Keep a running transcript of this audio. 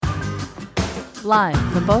Live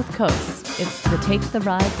from both coasts, it's the Take the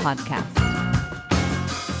Ride podcast.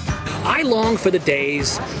 I long for the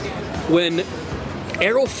days when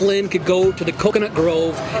Errol Flynn could go to the Coconut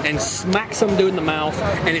Grove and smack some dude in the mouth,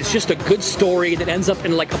 and it's just a good story that ends up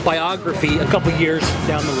in like a biography a couple years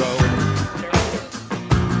down the road.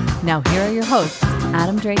 Now here are your hosts,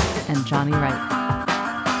 Adam Drake and Johnny Wright.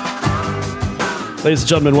 Ladies and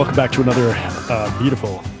gentlemen, welcome back to another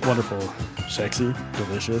beautiful, wonderful, sexy,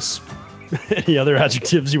 delicious, any other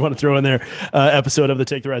adjectives you want to throw in there, episode of the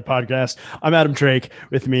Take the Ride podcast. I'm Adam Drake.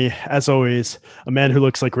 With me, as always, a man who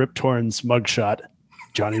looks like Rip Torn's mugshot,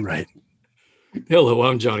 Johnny Wright. Hello,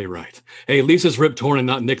 I'm Johnny Wright. Hey, at least it's Rip Torn and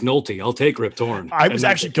not Nick Nolte. I'll take Rip Torn. I was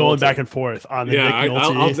actually going back and forth on the Nick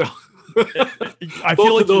Nolte. I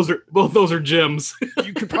feel like both those are gems.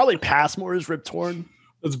 You could probably pass more as Rip Torn.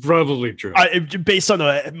 That's probably true. Based on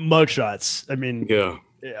the mugshots. I mean, yeah.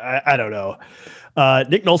 I don't know.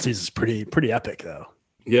 Nick Nolte's is pretty epic though.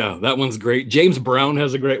 Yeah, that one's great. James Brown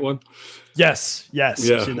has a great one. Yes. Yeah, I've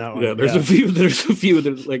seen that one. Yeah. There's a few that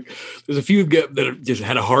have just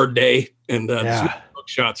had a hard day, and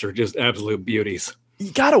mugshots are just absolute beauties.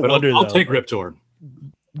 You gotta wonder. I'll take Rip Torn.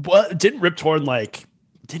 What didn't Rip Torn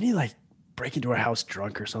didn't he break into a house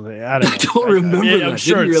drunk or something? I don't know. I don't remember. I'm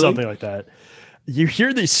sure it's something like that. You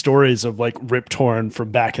hear these stories of Rip Torn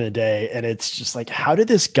from back in the day, and it's just how did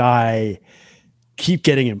this guy keep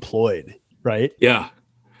getting employed? Right? Yeah.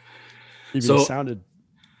 Even it sounded.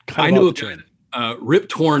 I knew a guy. Rip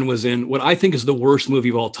Torn was in what I think is the worst movie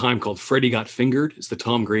of all time, called Freddy Got Fingered. It's the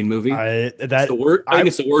Tom Green movie. I think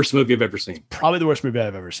it's the worst movie I've ever seen. Probably the worst movie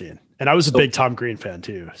I've ever seen. And I was a big Tom Green fan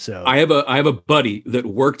too. So I have a buddy that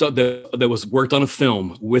worked on a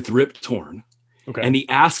film with Rip Torn. Okay. And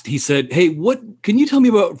he said, "Hey, what can you tell me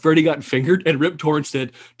about Freddy Got Fingered?" And Rip Torn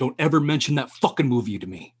said, "Don't ever mention that fucking movie to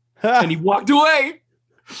me." And he walked away.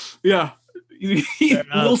 Yeah. He's a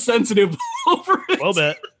little sensitive over it.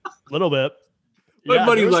 A little bit. My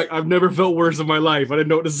buddy's I've never felt worse in my life. I didn't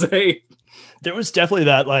know what to say. There was definitely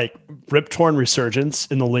that Rip Torn resurgence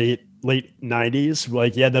in the late 90s.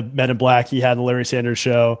 You had the Men in Black, he had the Larry Sanders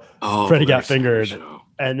Show, Freddy Got Fingered.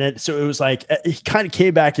 And then, so it was he kind of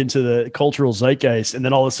came back into the cultural zeitgeist, and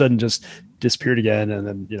then all of a sudden just disappeared again. And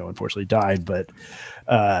then, unfortunately died. But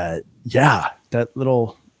that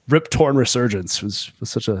little Rip Torn resurgence was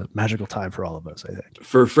such a magical time for all of us, I think.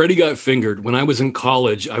 For Freddy Got Fingered, when I was in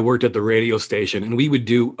college, I worked at the radio station, and we would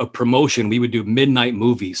do a promotion. We would do midnight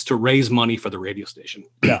movies to raise money for the radio station.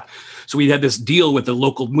 Yeah. So we had this deal with the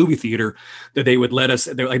local movie theater that they would let us.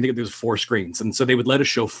 I think there was 4 screens, and so they would let us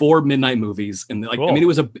show 4 midnight movies. And cool. I mean,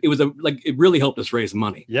 it really helped us raise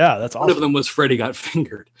money. Yeah, that's awesome. One of them was Freddy Got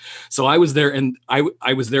Fingered. So I was there, and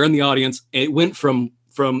I was there in the audience. And it went from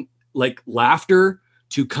laughter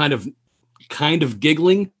to kind of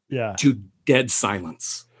giggling, to dead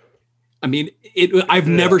silence. I mean, I've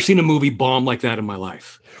never seen a movie bomb like that in my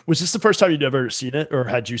life. Was this the first time you'd ever seen it, or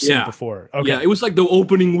had you seen it before? Okay. Yeah, it was the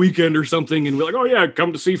opening weekend or something, and we're like, "Oh yeah,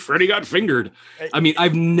 come to see Freddy Got Fingered." I mean,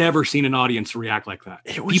 I've never seen an audience react like that.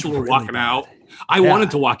 People were walking out. I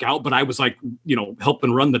wanted to walk out, but I was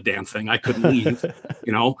helping run the damn thing. I couldn't leave.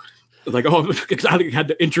 I had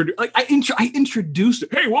to introduce. I introduced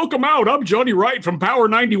it. Hey, welcome out. I'm Johnny Wright from Power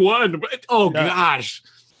 91. Oh gosh,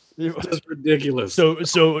 that's ridiculous.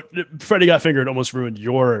 So Freddy Got Fingered almost ruined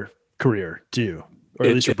your career too, or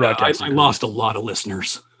at least your broadcasting. I lost a lot of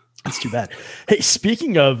listeners. That's too bad. Hey,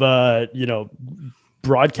 speaking of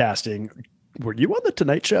broadcasting, were you on the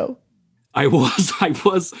Tonight Show? I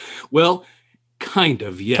was. Well, kind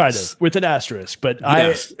of. Yes. Kind of, with an asterisk, but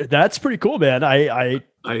yes. That's pretty cool, man.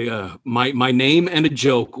 My name and a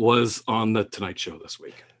joke was on the Tonight Show this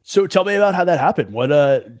week. So tell me about how that happened. What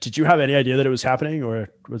did you have any idea that it was happening, or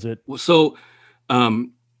was it? So,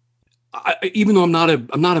 even though I'm not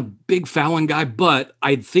a big Fallon guy, but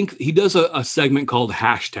I think he does a segment called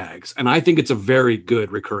Hashtags, and I think it's a very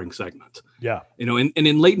good recurring segment. Yeah, and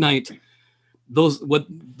in late night, those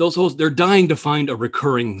hosts, they're dying to find a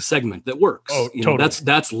recurring segment that works. Oh, totally.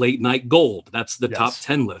 That's late night gold. That's the top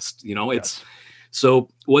 10 list. It's. So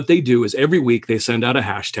what they do is every week they send out a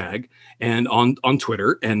hashtag and on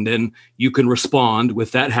Twitter, and then you can respond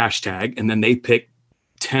with that hashtag, and then they pick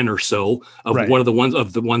 10 or so of one of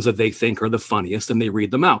the ones that they think are the funniest, and they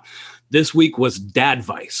read them out. This week was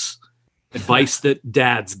Dadvice, advice that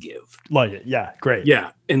dads give. Like it. Yeah. Great.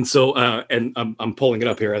 Yeah. And so, and I'm pulling it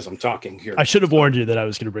up here as I'm talking here. I should have warned you that I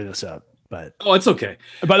was going to bring this up, but it's okay.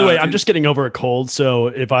 By the way, I'm just getting over a cold. So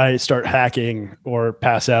if I start hacking or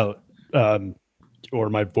pass out, or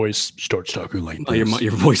my voice starts talking like this.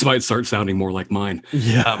 Your voice might start sounding more like mine.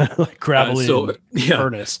 Yeah, like gravelly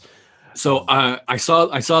furnace. So I saw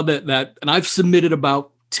that, and I've submitted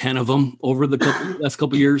about 10 of them over the last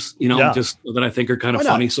couple of years, just that I think are kind of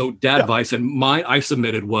funny. So dad advice, and I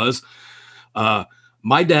submitted was,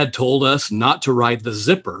 my dad told us not to ride the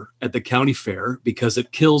zipper at the county fair because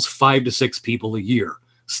it kills 5 to 6 people a year.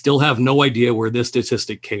 Still have no idea where this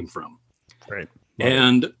statistic came from. Right.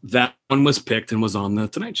 And that one was picked and was on the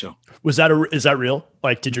Tonight Show. Is that real?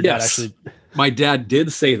 Like, did your dad actually? My dad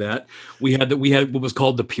did say that. We had what was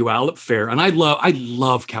called the Puyallup Fair, and I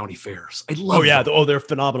love county fairs. I love. Oh yeah, them. they're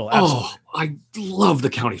phenomenal. Absolutely. Oh, I love the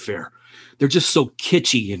county fair. They're just so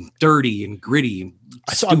kitschy and dirty and gritty. And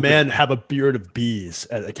I saw a man have a beard of bees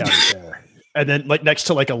at a county fair, and then like next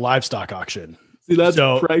to like a livestock auction. See, that's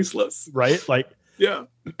priceless, right? Like. Yeah.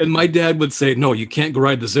 And my dad would say, no, you can't go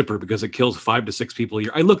ride the zipper because it kills 5 to 6 people a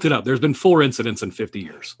year. I looked it up. There's been 4 incidents in 50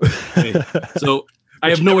 years. Okay? So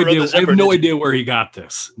I have no idea. I have no idea where he got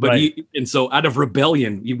this. But and so out of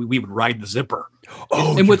rebellion, we would ride the zipper.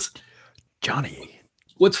 Oh, and Johnny.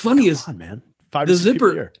 What's funny is, man, 5 to 6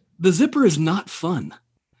 people a year. The zipper is not fun.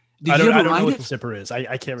 I don't know what the zipper is. I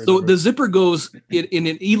can't remember. So the zipper goes in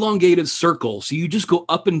an elongated circle. So you just go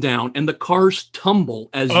up and down, and the cars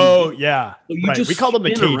tumble as you. Oh, yeah. So you just we call them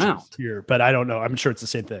the cages around here, but I don't know. I'm sure it's the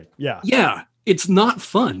same thing. Yeah. Yeah. It's not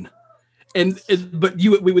fun. But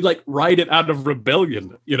we would like ride it out of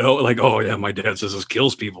rebellion, like, oh yeah, my dad says this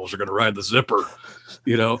kills people, so we're gonna ride the zipper,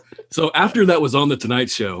 So after that was on the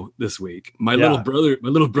Tonight Show this week, my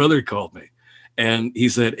little brother called me, and he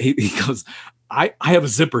said he goes, I have a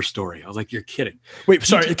zipper story. I was like, you're kidding. Wait,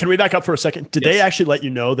 sorry. Can we back up for a second? Did they actually let you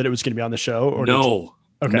know that it was going to be on the show? Or no.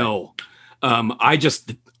 Okay. No. I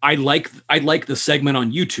like the segment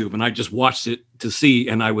on YouTube, and I just watched it to see,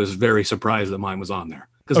 and I was very surprised that mine was on there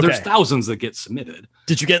because there's thousands that get submitted.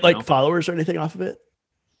 Did you get followers or anything off of it?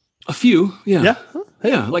 A few. Yeah. Yeah. Huh?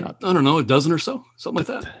 Yeah. Like, I don't know, a dozen or so, something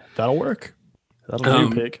like that. That'll work. That'll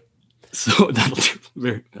do, pig. So that's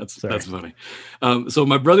funny. So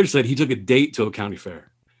my brother said he took a date to a county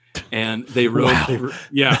fair, and they rode. Wow.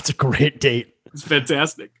 That's a great date. It's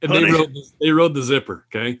fantastic. And they rode the zipper.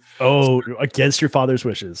 Okay. Oh, against your father's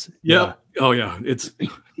wishes. Yeah. Oh yeah.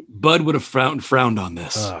 Bud would have frowned on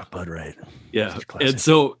this. Oh, Bud, right. Yeah. And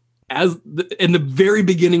so in the very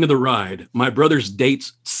beginning of the ride, my brother's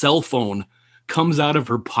date's cell phone comes out of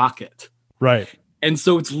her pocket. Right. And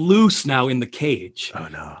so it's loose now in the cage. Oh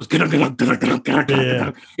no!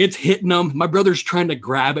 It's hitting them. My brother's trying to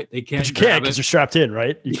grab it. They can't. But you can't because you're strapped in,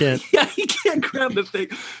 right? You can't. Yeah, you can't grab the thing.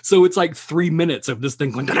 So it's like 3 minutes of this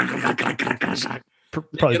thing going. Probably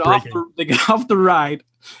they get off the ride,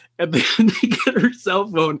 and then they get her cell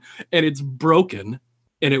phone, and it's broken,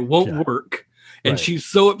 and it won't work. And she's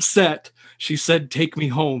so upset. She said, "Take me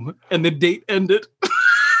home," and the date ended.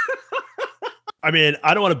 I mean,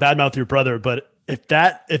 I don't want to badmouth your brother, but if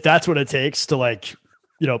that's what it takes to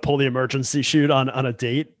pull the emergency chute on a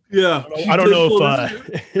date, I don't know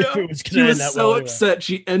if it was going to end that well. She was so upset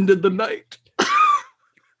she ended the night.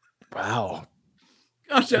 Wow,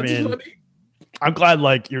 gosh, that's funny. I'm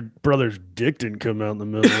glad your brother's dick didn't come out in the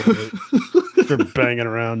middle of it. They're banging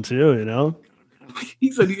around too,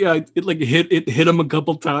 He said, yeah, it hit him a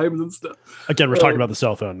couple times and stuff. Again, we're talking about the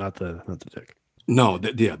cell phone, not the dick. No,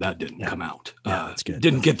 that didn't come out. Yeah, that's good.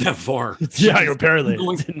 Didn't get that far. Yeah, apparently.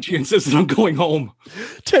 She insisted on going home.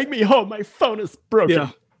 Take me home. My phone is broken. Yeah,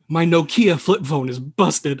 my Nokia flip phone is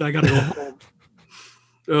busted. I got to go home.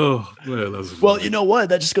 Oh, well, you know what?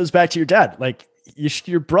 That just goes back to your dad.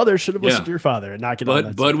 Your brother should have listened to your father and not get on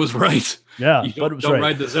that. Bud was right. Yeah, Bud was right. Don't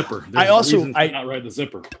ride the zipper. Not ride the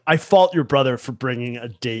zipper. I fault your brother for bringing a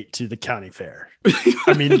date to the county fair.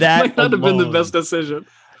 I mean, that might not have been the best decision.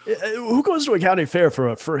 Who goes to a county fair for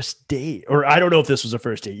a first date? Or I don't know if this was a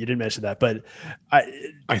first date. You didn't mention that, but I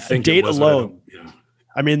think a date alone.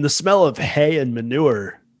 I mean, the smell of hay and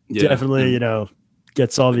manure definitely,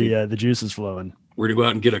 gets all the juices flowing. We're to go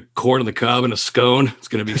out and get a corn on the cob and a scone. It's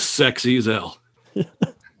going to be sexy as hell.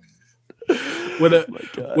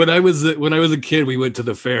 When I was a kid, we went to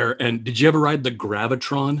the fair. And did you ever ride the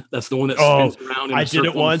Gravitron? That's the one that spins around. I did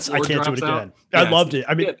it once. I can't do it again. I loved it.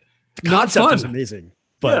 I mean, the concept is amazing.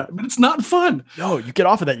 But it's not fun. No, you get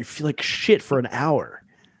off of that, you feel like shit for an hour.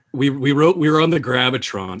 We were on the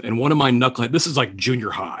Gravitron, and one of my knucklehead, this is like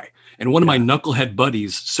junior high, and one of my knucklehead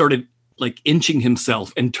buddies started inching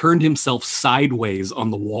himself and turned himself sideways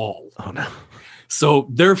on the wall. Oh no. So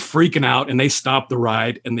they're freaking out, and they stop the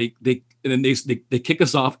ride, and they kick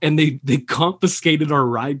us off, and they confiscated our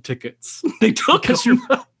ride tickets. They took because your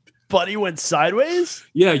buddy went sideways?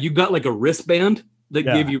 Yeah, you got a wristband that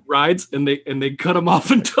gave you rides, and they cut them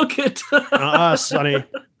off and took it. Sonny.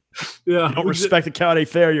 Yeah. You don't respect the county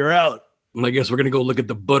fair, you're out. I guess we're going to go look at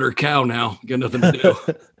the butter cow now. Got nothing to do.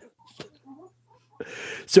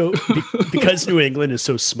 So because New England is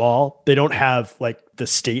so small, they don't have like the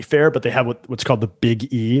state fair, but they have what's called the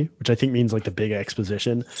Big E, which I think means like the big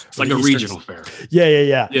exposition. It's like a regional fair.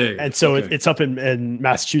 Yeah. And so it's up in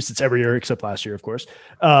Massachusetts every year, except last year, of course.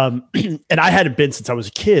 And I hadn't been since I was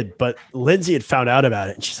a kid, but Lindsay had found out about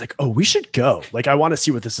it and she's like, oh, we should go. Like, I want to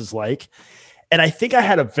see what this is like. And I think I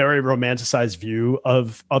had a very romanticized view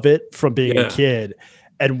of it from being a kid.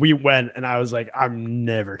 And we went, and I was like, I'm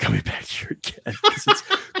never coming back here again. It's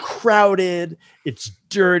crowded. It's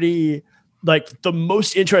dirty. Like, the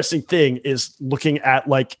most interesting thing is looking at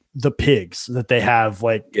like the pigs that they have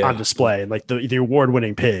on display, and like the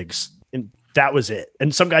award-winning pigs. And that was it.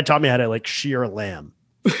 And some guy taught me how to like shear a lamb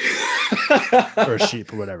or a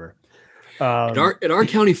sheep or whatever. At our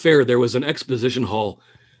county fair, there was an exposition hall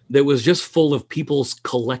that was just full of people's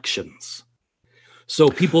collections. So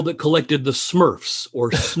people that collected the Smurfs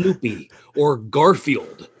or Snoopy or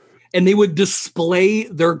Garfield, and they would display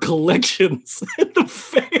their collections at the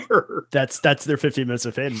fair. That's their 15 minutes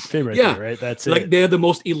of fame right there, right? That's like it. They had the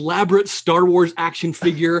most elaborate Star Wars action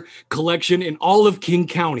figure collection in all of King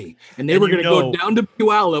County, and they were going to go down to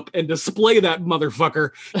Puyallup and display that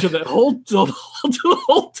motherfucker to the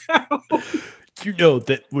whole town. You know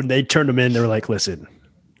that when they turned them in, they were like, "Listen,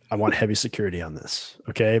 I want heavy security on this.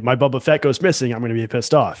 Okay. My Boba Fett goes missing. I'm going to be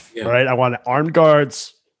pissed off. Yeah. Right. I want armed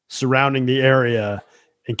guards surrounding the area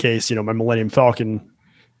in case, my Millennium Falcon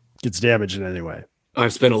gets damaged in any way.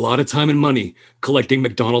 I've spent a lot of time and money collecting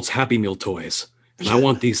McDonald's Happy Meal toys, and I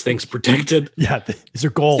want these things protected. Yeah. These are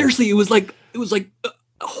gold. Seriously. It was like a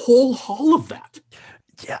whole hall of that.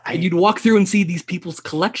 Yeah. And you'd walk through and see these people's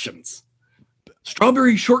collections.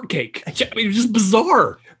 Strawberry shortcake. I mean, it was just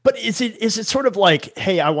bizarre. But is it sort of like,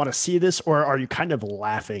 hey, I want to see this, or are you kind of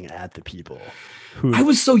laughing at the people who? I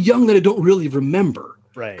was so young that I don't really remember.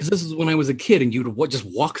 Right. Because this is when I was a kid, and you'd just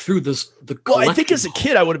walk through the Well, I think as a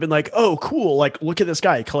kid, I would have been like, oh, cool. Like, look at this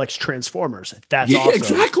guy. He collects Transformers. That's awesome.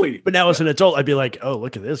 Exactly. But now as an adult, I'd be like, oh,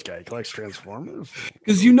 look at this guy. He collects Transformers.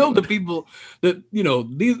 Because the people that,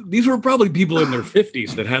 these were probably people in their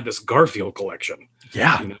 50s that had this Garfield collection.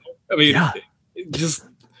 Yeah. I mean,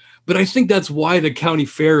 but I think that's why the county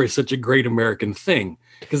fair is such a great American thing,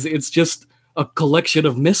 because it's just a collection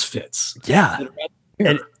of misfits. Yeah.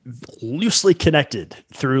 And loosely connected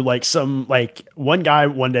through one guy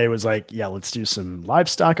one day was like, yeah, let's do some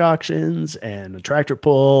livestock auctions and a tractor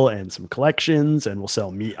pull and some collections, and we'll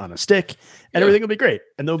sell meat on a stick and everything will be great.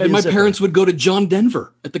 And my parents would go to John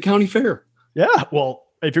Denver at the county fair. Yeah. Well,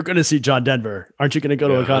 if you're going to see John Denver, aren't you going to go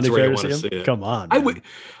to a county fair to see him? Come on. Man.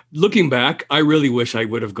 Looking back, I really wish I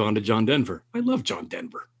would have gone to John Denver. I love John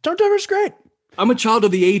Denver. John Denver's great. I'm a child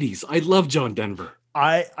of the 80s. I love John Denver.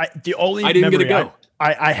 I didn't get to go.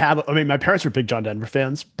 I have, my parents were big John Denver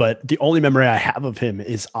fans, but the only memory I have of him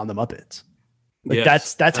is on the Muppets.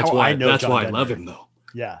 That's how I know. That's John why Denver. I love him, though.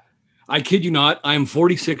 Yeah. I kid you not. I'm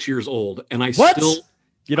 46 years old, and I what? still.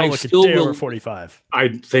 You don't look a day over 45. I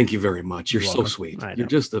thank you very much. You're so sweet. You're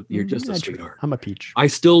just a sweetheart. I'm a peach.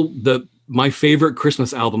 My favorite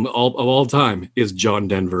Christmas album of all time is John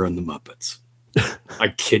Denver and the Muppets. I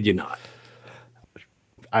kid you not.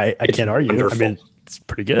 I can't argue. Wonderful. I mean, it's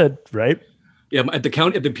pretty good, right? Yeah, at the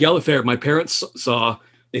Puyallup Fair, my parents saw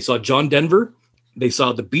John Denver, they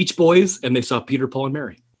saw the Beach Boys, and they saw Peter, Paul, and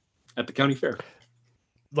Mary at the county fair.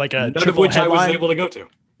 Like a none of which headline? I was able to go to.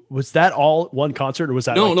 Was that all one concert, or was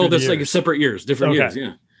that no? That's like separate years, different years.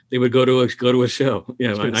 Yeah, they would go to a show.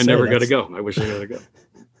 Yeah, I never got to go. I wish I got to go.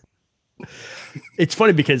 It's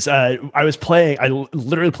funny because I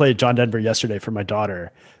literally played John Denver yesterday for my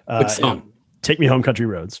daughter. What song? Take Me Home, Country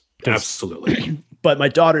Roads. Absolutely. But my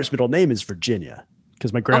daughter's middle name is Virginia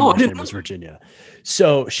because my grandmother's name was Virginia.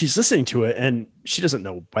 So she's listening to it and she doesn't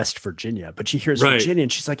know West Virginia, but she hears Virginia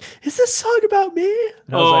and she's like, is this song about me?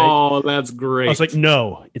 And that's great. I was like,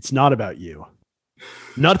 no, it's not about you.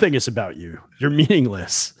 Nothing is about you. You're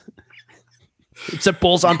meaningless. Except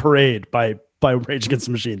Bulls on Parade by Rage Against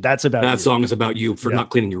the Machine. That's about that song is about you for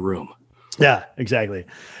not cleaning your room. Yeah, exactly.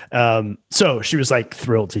 So she was like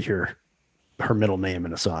thrilled to hear her middle name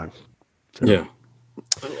in a song. So, yeah.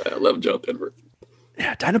 I love John Denver.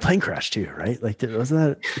 Yeah, Dinah Plane Crash too, right? Like,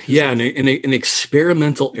 wasn't that? Yeah, an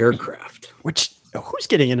experimental aircraft. Which, who's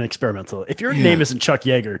getting an experimental? If your name isn't Chuck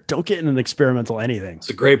Yeager, don't get in an experimental anything. It's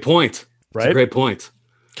a great point. Right? It's a great point.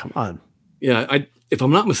 Come on. Yeah, if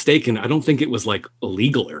I'm not mistaken, I don't think it was like a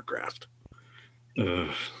legal aircraft.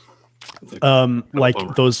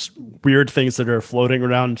 Like those weird things that are floating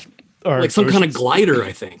around. Like some kind of glider,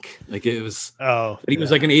 I think. Like it was. Oh, he was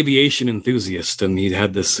like an aviation enthusiast, and he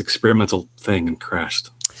had this experimental thing and crashed.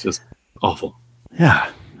 It's just Awful.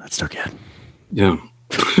 Yeah, that's no good. Yeah.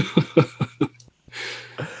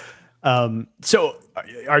 So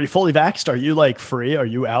are you fully vaxxed? Are you like free? Are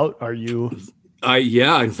you out? Are you?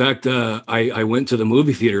 Yeah. In fact, I went to the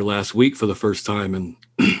movie theater last week for the first time and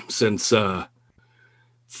since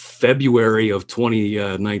February of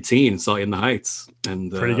 2019. Saw In the Heights,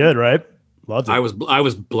 and pretty good, right? Loved it. I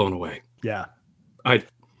was blown away. Yeah.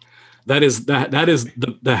 That is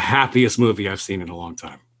the happiest movie I've seen in a long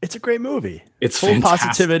time. It's a great movie. It's full of fantastic.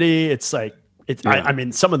 positivity. It's like it's. Yeah. I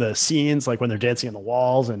mean, some of the scenes, like when they're dancing on the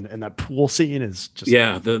walls, and that pool scene is just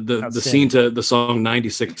the scene to the song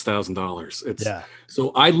 $96,000. It's so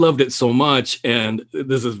I loved it so much, and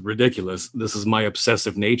this is ridiculous. This is my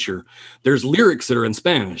obsessive nature. There's lyrics that are in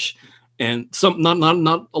Spanish, and some not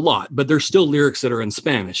a lot, but there's still lyrics that are in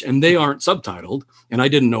Spanish, and they aren't subtitled. And I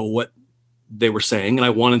didn't know what they were saying, and I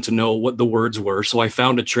wanted to know what the words were, so I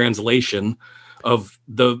found a translation of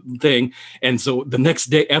the thing. And so the next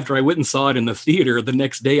day, after I went and saw it in the theater, the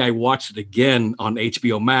next day I watched it again on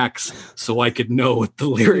HBO Max so I could know what the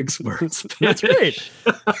lyrics were. That's great.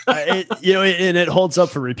 And it holds up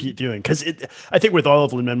for repeat viewing, because I think with all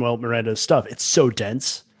of Lin-Manuel Miranda's stuff, it's so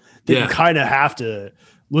dense that you kind of have to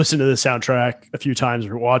listen to the soundtrack a few times,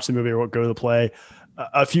 or watch the movie, or go to the play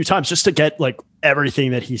a few times, just to get like everything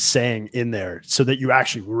that he's saying in there, so that you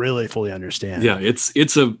actually really fully understand. Yeah, it's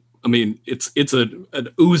an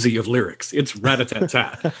Uzi of lyrics. It's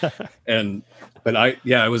rat-a-tat-tat. It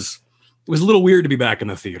was a little weird to be back in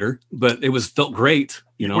the theater, but it felt great.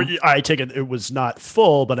 I take it was not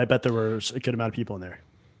full, but I bet there was a good amount of people in there.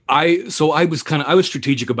 I was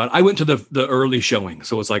strategic about it. I went to the early showing,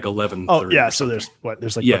 so it's like 11. Oh yeah, so there's a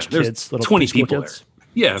bunch of kids, little 20 people kids. there.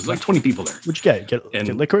 Yeah, it's like 20 people there. What'd you get?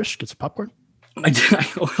 Get licorice? Get some popcorn? I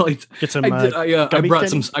did. Get some. I brought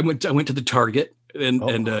some. I went to the Target,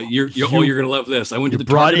 and you're gonna love this. I went to the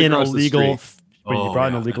brought Target in across the street. You brought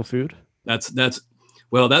in illegal food. That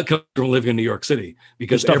comes from living in New York City,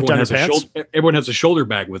 because everyone has a shoulder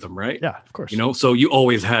bag with them, right? Yeah, of course. So you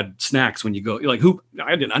always had snacks when you go. Like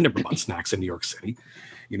I never bought snacks in New York City.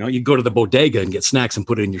 You go to the bodega and get snacks and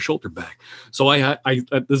put it in your shoulder bag. So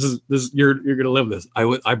you're gonna love this.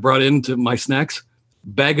 I brought into my snacks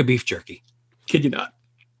bag of beef jerky. Kid you not.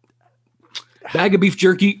 Bag of beef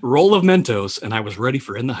jerky, roll of Mentos, and I was ready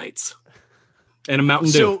for In the Heights. And a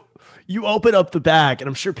Mountain Dew. So you open up the bag, and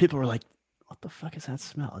I'm sure people were like, "What the fuck is that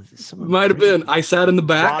smell? Is this someone might have been?" I sat in the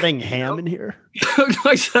back. Rotting ham in here.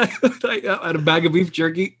 I had a bag of beef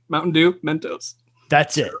jerky, Mountain Dew, Mentos.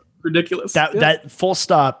 That's it. Ridiculous. That full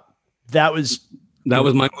stop. That was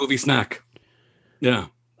my movie snack. Yeah.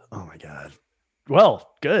 Oh my God.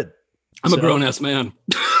 Well, good. I'm a grown ass man.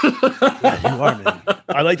 Yeah, you are, man.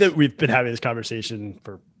 I like that we've been having this conversation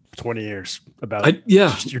for 20 years about your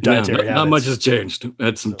dietary habits. Not much has changed. I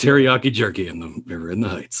had some teriyaki jerky in the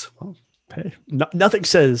Heights. Well, hey, nothing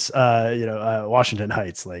says Washington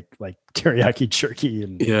Heights like teriyaki jerky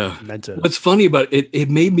and Mentos. What's funny about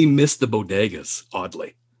it made me miss the bodegas,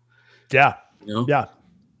 oddly. Yeah. Yeah.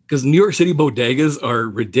 Because New York City bodegas are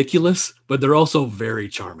ridiculous, but they're also very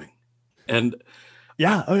charming. And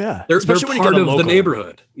yeah, oh yeah. They're part of the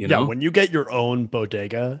neighborhood. Yeah, when you get your own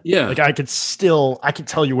bodega, like I could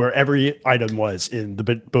tell you where every item was in the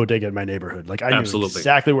bodega in my neighborhood. Like I knew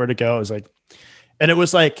exactly where to go. I was like, and it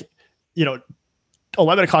was like,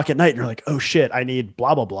 11 o'clock at night, and you're like, oh shit, I need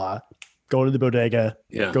blah blah blah. Go to the bodega,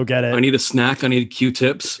 go get it. I need a snack. I need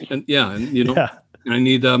Q-tips, and I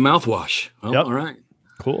need mouthwash. Oh, all right,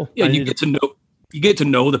 cool. Yeah, you get to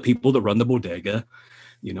know the people that run the bodega.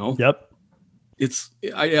 Yep.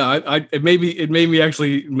 It made me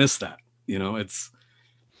actually miss that. It's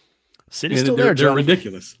city's still there, John. They're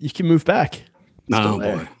ridiculous. You can move back. No,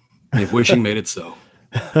 boy. If wishing made it so.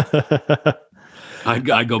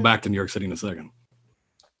 I'd go back to New York City in a second.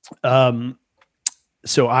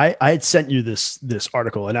 So I had sent you this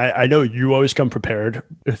article, and I know you always come prepared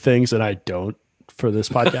with things, and I don't for this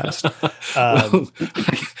podcast.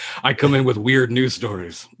 I come in with weird news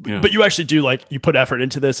stories. But you actually do, you put effort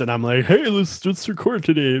into this, and I'm like, hey, let's record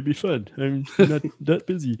today. It'd be fun. I'm not that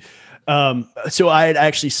busy. So I had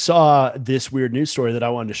actually saw this weird news story that I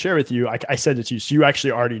wanted to share with you. I sent it to you, so you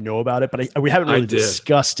actually already know about it, but we haven't really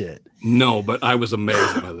discussed it. No, but I was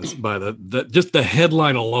amazed by this, by just the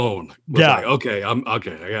headline alone. Was like, okay, I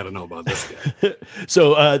got to know about this guy.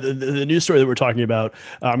 So the news story that we're talking about,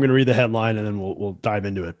 I'm going to read the headline and then we'll dive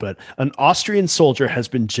into it. But an Austrian soldier has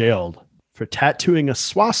been jailed for tattooing a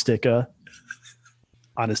swastika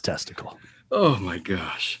on his testicle. Oh my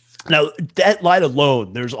gosh. Now, that line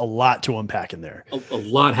alone, there's a lot to unpack in there. A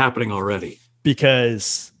lot happening already.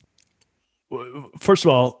 Because, first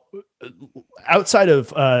of all, outside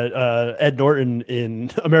of Ed Norton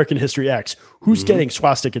in American History X, who's getting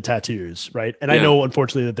swastika tattoos, right? And I know,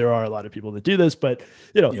 unfortunately, that there are a lot of people that do this, but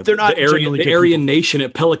they're not the Aryan Nation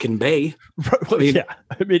at Pelican Bay. I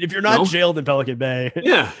mean, if you're not jailed in Pelican Bay,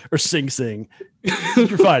 or Sing Sing,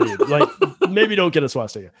 you're fine. Dude. Like, maybe don't get a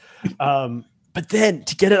swastika. But then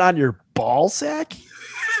to get it on your ball sack,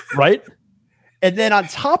 right? And then on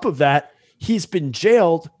top of that, he's been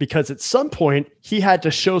jailed because at some point he had to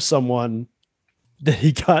show someone that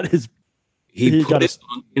he got his. He put it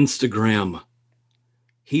on Instagram.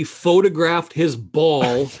 He photographed his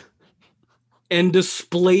ball and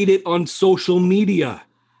displayed it on social media.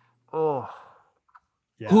 Oh,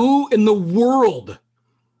 yeah. Who in the world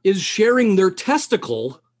is sharing their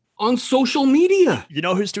testicle on social media? You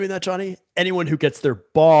know who's doing that, Johnny? Anyone who gets their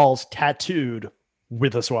balls tattooed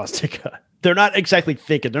with a swastika. They're not exactly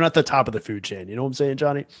thinking. They're not the top of the food chain. You know what I'm saying,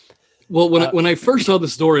 Johnny? Well, when I first saw the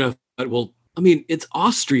story, I thought, well, I mean, it's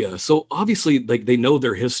Austria, so obviously, like, they know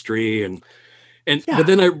their history, but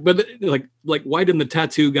then why didn't the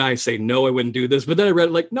tattoo guy say no? I wouldn't do this. But then I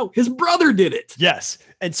read like, no, his brother did it. Yes,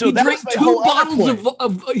 and so he drank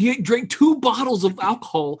he drank 2 bottles of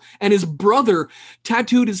alcohol, and his brother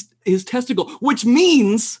tattooed his testicle, which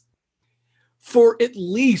means for at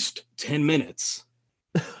least 10 minutes.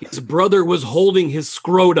 His brother was holding his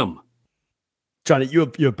scrotum. Johnny, you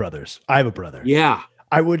have brothers. I have a brother. Yeah.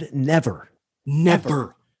 I would never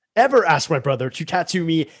ever ask my brother to tattoo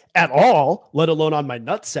me at all, let alone on my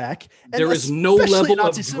nutsack. There is no level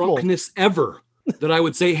of drunkenness ever that I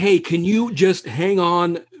would say, hey, can you just hang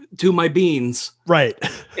on to my beans? Right.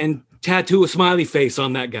 And tattoo a smiley face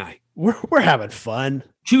on that guy. We're having fun.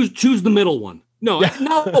 Choose the middle one. No.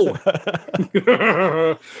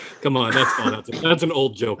 Come on, that's an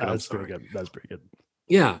old joke. That's pretty good. That's pretty good.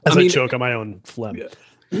 Yeah, as I choke on my own phlegm.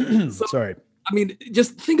 Yeah. Sorry. I mean,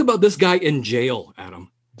 just think about this guy in jail,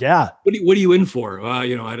 Adam. Yeah. What are you in for? I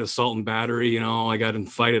had assault and battery. I got a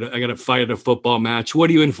fight at a football match. What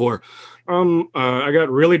are you in for? I got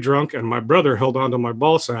really drunk and my brother held onto my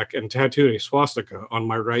ball sack and tattooed a swastika on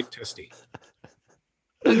my right testy.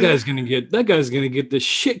 That guy's gonna get the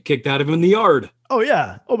shit kicked out of him in the yard. Oh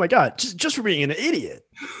yeah. Oh my God. Just for being an idiot,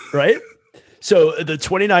 right? So the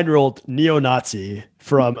 29-year-old neo-Nazi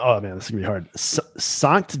from this is gonna be hard.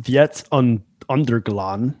 Sankt Viet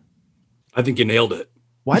Underglan. I think you nailed it.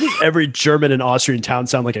 Why did every German and Austrian town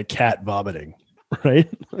sound like a cat vomiting? Right?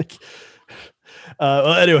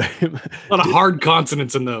 Well, anyway, a lot of hard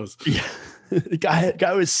consonants in those. Yeah. The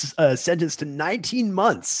guy was sentenced to 19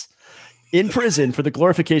 months in prison for the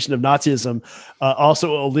glorification of Nazism,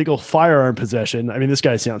 also illegal firearm possession. I mean, this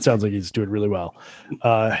guy sounds like he's doing really well.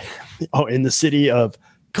 In the city of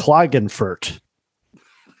Klagenfurt.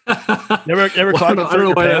 Never Klagenfurt. I don't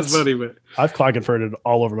know why that's funny, but I've Klagenfurted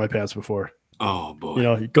all over my pants before. Oh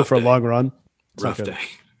boy! You go for a long run. Rough day.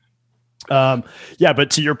 Yeah,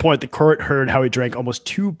 but to your point, the court heard how he drank almost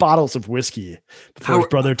 2 bottles of whiskey before his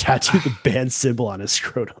brother tattooed the band symbol on his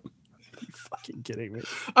scrotum. Fucking kidding me.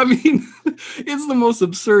 I mean, it's the most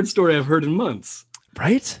absurd story I've heard in months.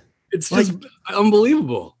 Right? It's just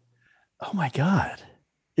unbelievable. Oh my God.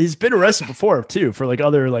 He's been arrested before too for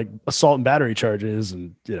other assault and battery charges,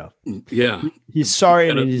 and Yeah. He's sorry,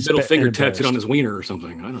 and he's middle finger tattooed on his wiener or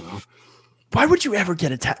something. I don't know. Why would you ever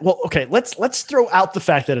get a tattoo? Well, okay, let's throw out the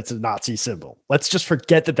fact that it's a Nazi symbol. Let's just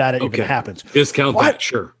forget that even happens. Discount that,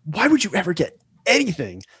 sure. Why would you ever get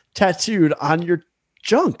anything tattooed on your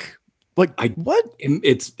junk? What?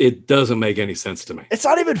 It doesn't make any sense to me. It's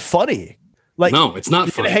not even funny. No, it's not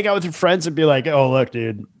funny. You're gonna hang out with your friends and be like, "Oh, look,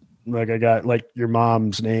 dude, I got your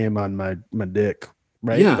mom's name on my dick."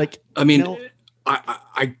 Right? Yeah. I mean,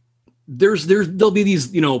 there'll be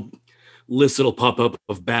these, lists that'll pop up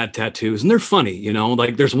of bad tattoos, and they're funny,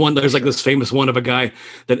 there's this famous one of a guy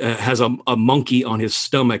that has a monkey on his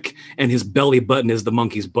stomach and his belly button is the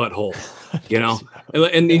monkey's butthole,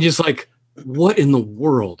 and you're just like, what in the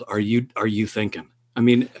world are you thinking? I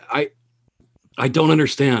mean, I don't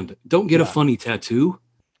understand. Don't get a funny tattoo.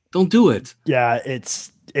 Don't do it. Yeah.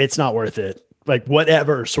 It's not worth it.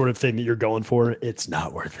 Whatever sort of thing that you're going for, it's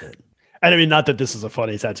not worth it. And I mean, not that this is a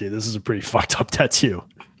funny tattoo. This is a pretty fucked up tattoo,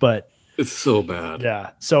 but it's so bad.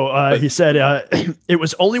 Yeah. So he said it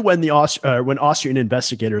was only when when Austrian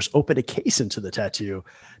investigators opened a case into the tattoo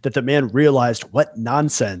that the man realized what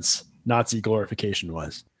nonsense Nazi glorification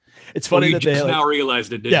was. It's funny that they now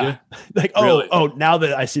realized it, did you? Really? Now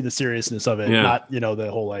that I see the seriousness of it, not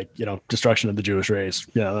the whole destruction of the Jewish race.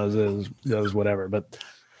 That was whatever. But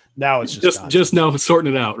now it's just now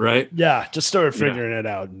sorting it out, right? Yeah, just started figuring it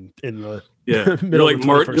out in the middle.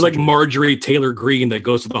 You're like Marjorie Taylor Greene that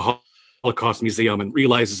goes to the Holocaust Museum and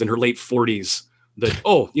realizes in her late 40s that,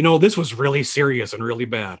 this was really serious and really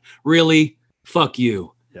bad. Really? Fuck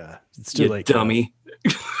you. Yeah. It's too late. Dummy.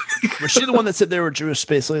 Was she the one that said there were Jewish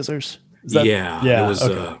space lasers? Yeah. It was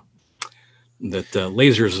that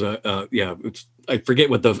lasers. I forget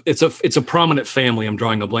what it's a prominent family. I'm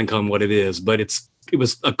drawing a blank on what it is, but it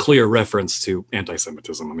was a clear reference to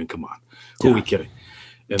anti-Semitism. I mean, come on. Who are we kidding?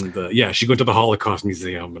 And she went to the Holocaust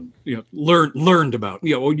Museum and learned about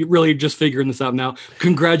you really just figuring this out now.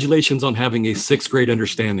 Congratulations on having a 6th grade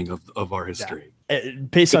understanding of our history. Yeah.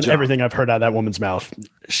 Based on everything I've heard out of that woman's mouth,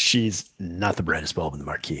 she's not the brightest bulb in the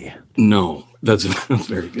marquee. No, that's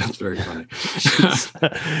very funny.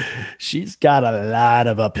 She's got a lot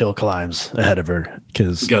of uphill climbs ahead of her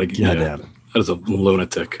because that is a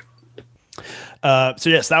lunatic. So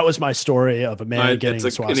yes, that was my story of a man getting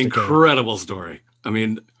swastika. An incredible story. I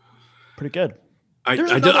mean, pretty good. I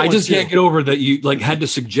just can't get over that you had to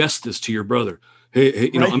suggest this to your brother.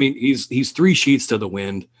 Hey, I mean, he's 3 sheets to the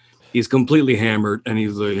wind. He's completely hammered, and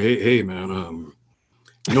he's like, hey, man,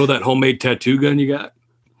 that homemade tattoo gun you got?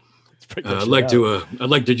 I'd like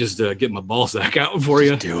to just get my ball sack out for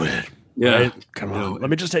you. Just do it. Yeah, right? Come on. Let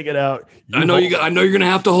me just take it out. I know you're gonna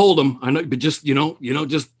have to hold them. I know, but just you're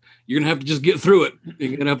gonna have to just get through it.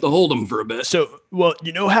 You're gonna have to hold them for a bit. So, well,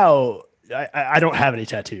 you know how. I don't have any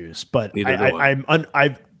tattoos, but I'm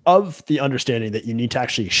of the understanding that you need to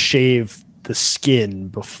actually shave the skin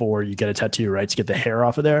before you get a tattoo, right? To get the hair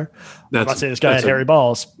off of there. I'm not saying this guy had hairy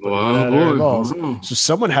balls, So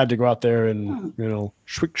someone had to go out there and,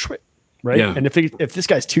 shwick, right? Yeah. And if this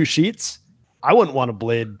guy's 2 sheets, I wouldn't want a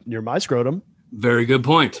blade near my scrotum. Very good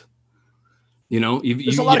point.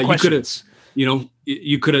 There's a lot of questions.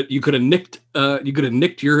 You could have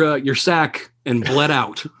nicked your sack and bled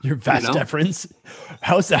out. Your vas deferens.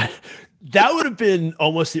 How's that? That would have been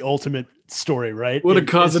almost the ultimate story, right? What a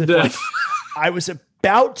cause of death. I was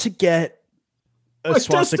about to get a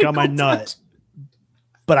swastika on my nut,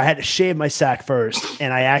 but I had to shave my sack first,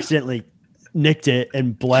 and I accidentally nicked it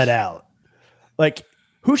and bled out. Like,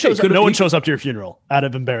 who shows up? No one shows up to your funeral out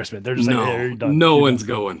of embarrassment. They're just like, hey, you're done. No one's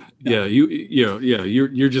going. No. Yeah,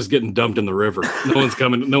 you're just getting dumped in the river. No one's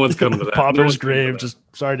coming. No one's coming to that. Pauper's grave. Just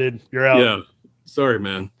sorry, dude. You're out. Yeah. Sorry,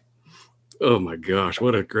 man. Oh my gosh,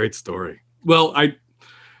 what a great story. Well, I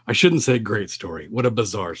shouldn't say great story. What a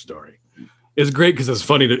bizarre story. It's great because it's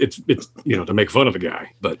funny that it's to make fun of a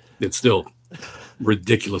guy, but it's still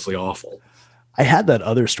ridiculously awful. I had that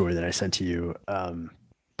other story that I sent to you,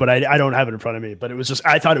 but I don't have it in front of me. But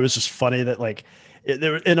I thought it was just funny that they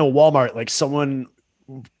were in a Walmart, someone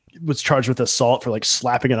was charged with assault for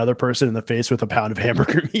slapping another person in the face with a pound of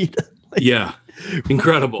hamburger meat. Yeah,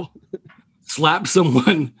 incredible. Slap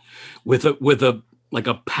someone with a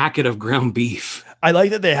packet of ground beef. I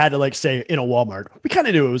like that they had to say in a Walmart. We kind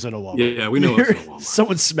of knew it was in a Walmart. Yeah, we know it was in a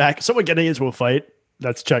Walmart. Someone getting into a fight.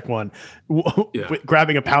 That's check one. Yeah.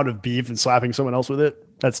 Grabbing a pound of beef and slapping someone else with it.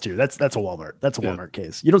 That's 2. That's a Walmart. That's a Walmart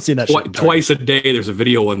case. You don't see that shit twice a day. There's a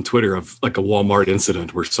video on Twitter of a Walmart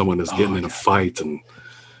incident where someone is getting in a fight and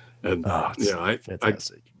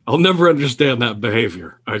I'll never understand that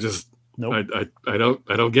behavior. I just I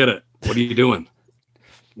don't get it. What are you doing?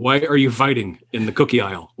 Why are you fighting in the cookie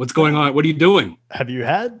aisle? What's going on? What are you doing? Have you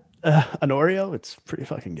had an Oreo? It's pretty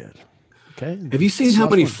fucking good. Okay. Have you seen how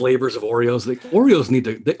many flavors of Oreos? Oreos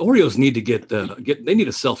need to get. They need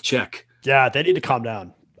a self check. Yeah, they need to calm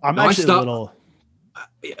down. I'm actually a little.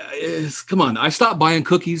 Come on! I stopped buying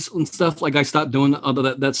cookies and stuff. I stopped doing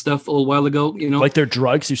that stuff a little while ago. Like they're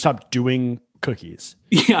drugs. You stopped doing cookies.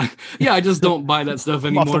 Yeah. I just don't buy that stuff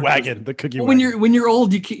anymore. Off the wagon, the cookie. When you're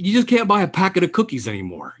old, you just can't buy a packet of cookies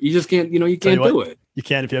anymore. You just can't. You can't do it. You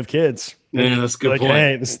can if you have kids. Yeah, that's a good point.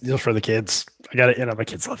 Hey, this is for the kids. I got it. My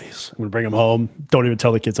kids love these. I'm gonna bring them home. Don't even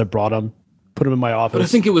tell the kids I brought them. Put them in my office. But I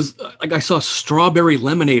think it was I saw strawberry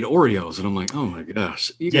lemonade Oreos, and I'm like, oh my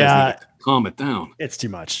gosh, you guys need to calm it down. It's too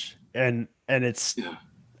much, and it's. Yeah.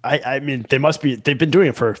 I mean, they must be. They've been doing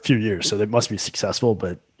it for a few years, so they must be successful.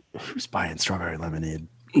 But who's buying strawberry lemonade?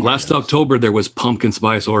 Last October, there was pumpkin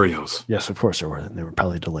spice Oreos. Yes, of course there were. They were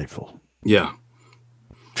probably delightful. Yeah.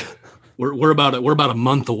 We're about a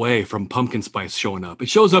month away from pumpkin spice showing up. It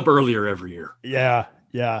shows up earlier every year. Yeah,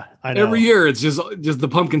 I know. Every year, it's just the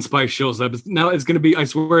pumpkin spice shows up. Now it's going to be. I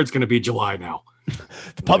swear, it's going to be July now.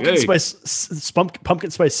 The pumpkin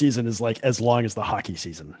spice season is as long as the hockey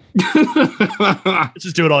season. Let's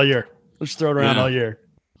just do it all year. Let's just throw it around all year.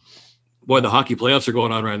 Boy, the hockey playoffs are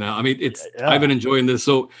going on right now. I mean, I've been enjoying this.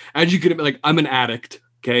 So as you can, I'm an addict.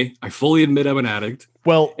 Okay, I fully admit I'm an addict.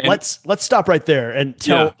 Well, let's stop right there and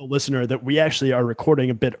tell the listener that we actually are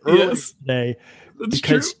recording a bit early today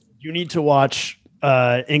because you need to watch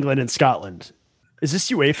England and Scotland. Is this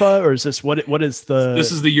UEFA or is this what is the?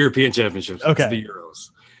 This is the European Championships. Okay, the Euros.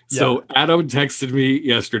 So Adam texted me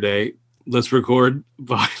yesterday. Let's record a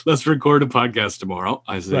podcast tomorrow.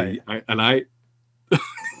 I said, right.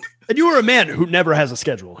 And you were a man who never has a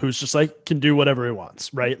schedule, who's just like can do whatever he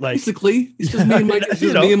wants, right? Like basically, it's just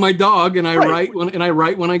me and my dog, and I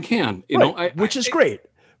write when I can, which is great.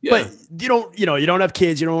 Yeah. But you don't have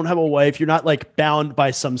kids, you don't have a wife, you're not like bound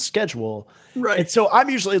by some schedule, right? And so I'm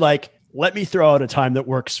usually like, let me throw out a time that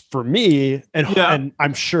works for me, and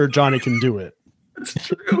I'm sure Johnny can do it. That's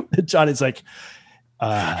true. Johnny's like,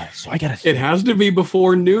 so I gotta. It has to be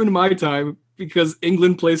before noon my time because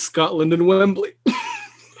England plays Scotland in Wembley.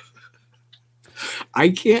 I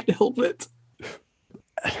can't help it.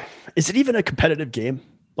 Is it even a competitive game?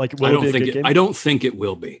 Like, I don't think it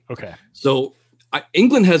will be. Okay. So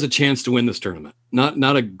England has a chance to win this tournament.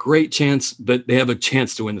 Not a great chance, but they have a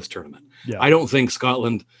chance to win this tournament. Yeah. I don't think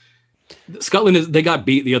Scotland they got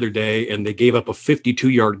beat the other day and they gave up a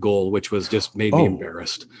 52-yard goal, which was just made me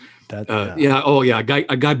embarrassed.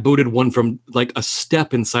 A guy booted one from like a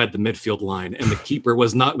step inside the midfield line, and the keeper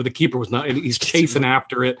was not. And he's chasing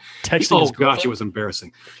after it. It was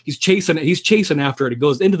embarrassing. He's chasing after it. It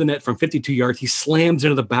goes into the net from 52 yards. He slams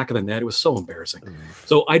into the back of the net. It was so embarrassing.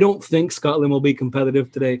 So I don't think Scotland will be competitive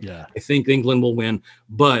today. Yeah. I think England will win,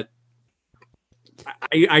 but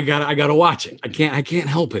I gotta watch it. I can't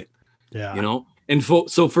help it. Yeah. And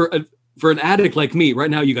for an addict like me,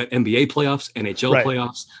 right now you got NBA playoffs, NHL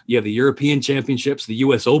playoffs. You have the European Championships. The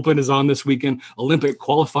U.S. Open is on this weekend. Olympic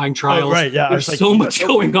qualifying trials. Oh, right, yeah. There's so much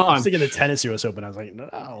going on. I was thinking the tennis U.S. Open. I was like, no.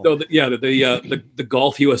 So the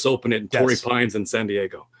golf U.S. Open at Torrey Pines in San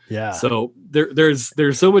Diego. Yeah. So there's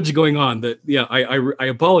so much going on that I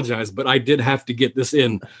apologize, but I did have to get this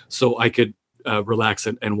in so I could relax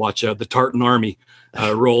and watch the Tartan Army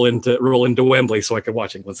roll into Wembley so I could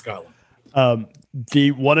watch England Scotland.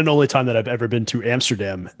 The one and only time that I've ever been to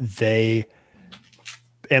Amsterdam,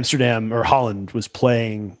 Holland was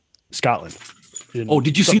playing Scotland.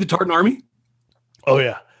 Did you see the Tartan Army? Oh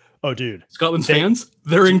yeah. Oh dude. Scotland's fans?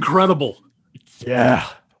 They're incredible. Yeah.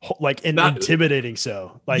 Like intimidating.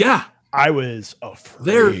 So like, I was afraid.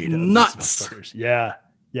 They're nuts. Yeah.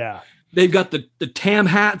 Yeah. They've got the tam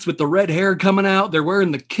hats with the red hair coming out. They're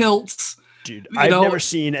wearing the kilts. Dude, I've never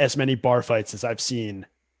seen as many bar fights as I've seen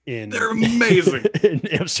they're amazing in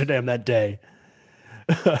Amsterdam that day.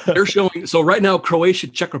 They're showing. So right now, Croatia,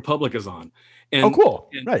 Czech Republic is on. And, cool.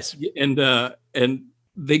 Nice. And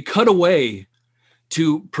they cut away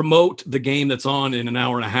to promote the game that's on in an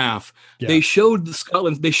hour and a half. Yeah. They showed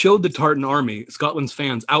the Tartan Army, Scotland's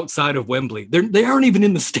fans outside of Wembley. They aren't even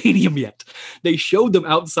in the stadium yet. They showed them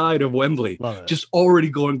outside of Wembley, just already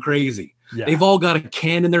going crazy. Yeah. They've all got a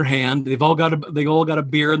can in their hand. They all got a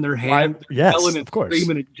beer in their hand. Yes, yelling and of course.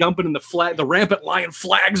 Screaming and jumping, and the rampant lion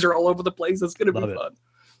flags are all over the place. It's going to be fun.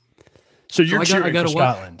 So you're cheering for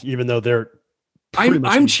Scotland, even though they're.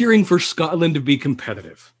 I'm cheering for Scotland to be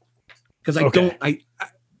competitive because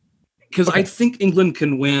I think England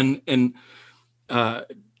can win, and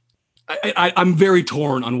I'm very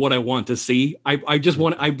torn on what I want to see.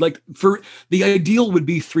 For the ideal would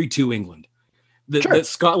be 3-2 England. That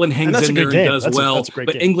Scotland hangs in there and does well,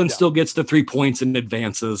 but England still gets the 3 points and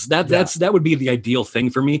advances. That would be the ideal thing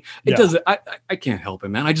for me. It doesn't. I can't help it,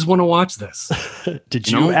 man. I just want to watch this.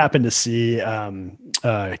 Did you happen to see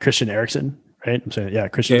Christian Eriksen? Right? I'm saying,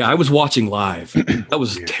 Christian. Yeah, I was watching live. That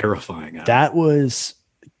was terrifying. That was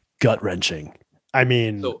gut wrenching. I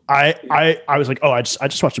mean, I was like, I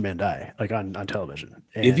just watched a man die like on television.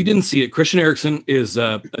 And if you didn't see it, Christian Eriksen is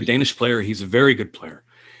a Danish player. He's a very good player,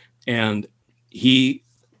 and he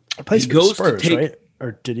plays for the Spurs, right?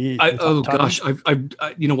 Or did he?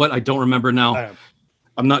 You know what? I don't remember now.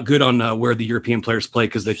 I'm not good on where the European players play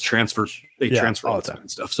because they transfer all the time and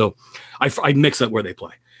stuff. So I mix up where they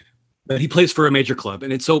play. But he plays for a major club,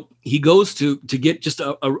 and so he goes to get just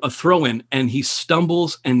a throw in, and he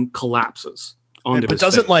stumbles and collapses onto his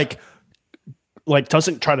doesn't face. like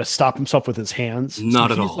doesn't try to stop himself with his hands.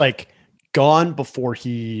 Not at all. Like gone before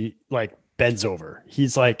he like bends over.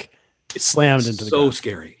 He's like slammed into the ground. So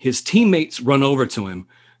scary. His teammates run over to him.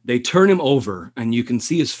 They turn him over, and you can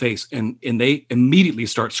see his face, and they immediately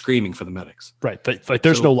start screaming for the medics. Right, like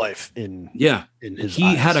there's no life in his he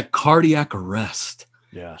eyes. had a cardiac arrest.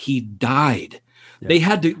 Yeah, he died. Yeah.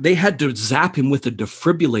 They had to zap him with a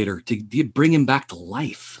defibrillator to bring him back to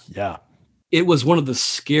life. Yeah, it was one of the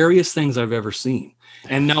scariest things I've ever seen.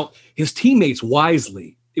 And now his teammates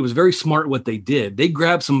wisely. It was very smart what they did. They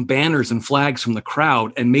grabbed some banners and flags from the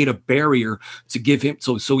crowd and made a barrier to give him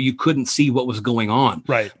so you couldn't see what was going on.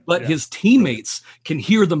 Right. But his teammates can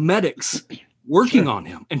hear the medics working on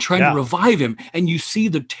him and trying to revive him. And you see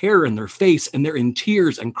the terror in their face and they're in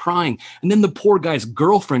tears and crying. And then the poor guy's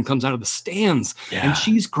girlfriend comes out of the stands and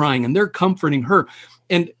she's crying and they're comforting her.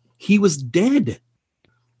 And he was dead.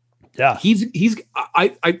 Yeah.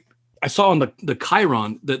 I saw on the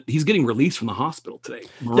Chiron that he's getting released from the hospital today.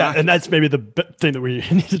 Yeah, and that's maybe the thing that we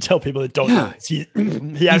need to tell people that don't know. He's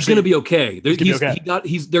going to be okay.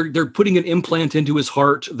 They're putting an implant into his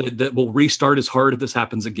heart that will restart his heart if this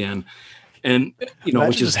happens again. And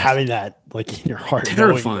which is having that like in your heart,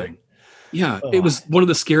 terrifying. Yeah, it was one of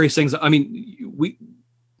the scariest things. I mean,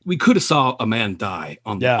 we could have saw a man die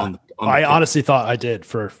on the I honestly thought I did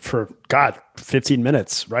for 15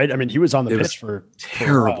 minutes, right? I mean, he was on the pitch for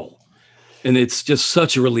terrible. And it's just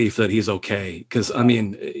such a relief that he's okay. Because I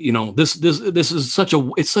mean, this is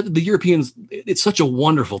the Europeans. It's such a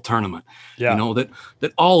wonderful tournament. Yeah.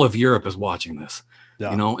 That all of Europe is watching this.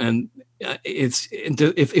 Yeah. And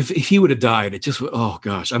if he would have died, it just, oh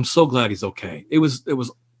gosh, I'm so glad he's okay. It was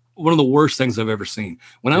one of the worst things I've ever seen.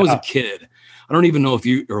 When I was a kid, I don't even know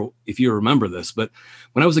if you remember this, but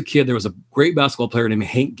when I was a kid, there was a great basketball player named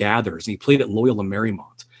Hank Gathers, and he played at Loyola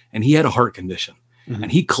Marymount, and he had a heart condition. Mm-hmm.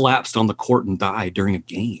 And he collapsed on the court and died during a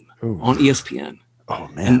game on ESPN. Oh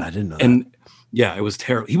man, I didn't know. And yeah, it was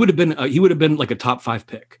terrible. He would have been like a top 5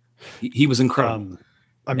 pick. He was incredible.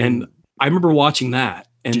 And I remember watching that.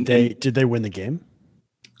 And did they win the game?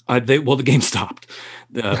 The game stopped.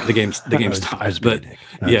 The game stopped. But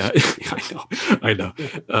yeah, I know.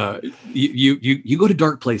 You go to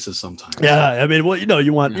dark places sometimes. Yeah, I mean,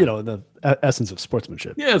 you want the essence of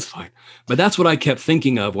sportsmanship. Yeah, it's fine. But that's what I kept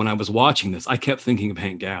thinking of when I was watching this. I kept thinking of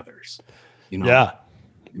Hank Gathers. Yeah.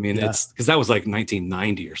 I mean, it's because that was like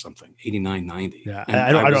 1990 or something, 89, 90. Yeah,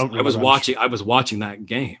 and I was watching that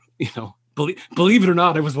game. Believe it or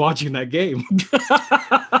not, I was watching that game.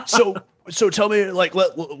 So tell me, like,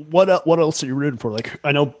 what else are you rooting for? Like,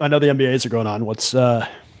 I know the NBAs are going on.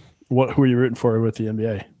 Who are you rooting for with the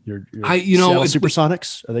NBA? Your Seattle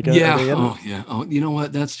Supersonics? Are they going? Yeah. Oh, you know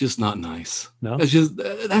what? That's just not nice. No,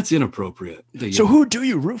 that's inappropriate. So who do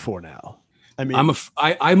you root for now? I mean,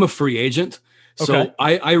 I'm a free agent. So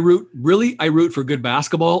okay. I root for good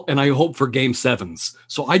basketball, and I hope for game 7s.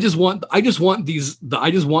 So I just want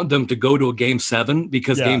them to go to a game 7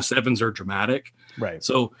 because game 7s are dramatic. Right.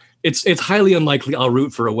 So it's highly unlikely I'll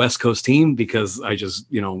root for a West Coast team because I just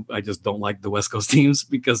don't like the West Coast teams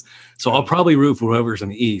I'll probably root for whoever's in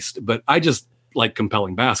the East, but I just like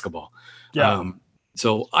compelling basketball. Yeah.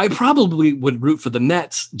 So I probably would root for the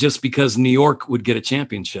Nets just because New York would get a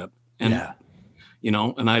championship. And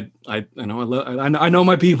and I know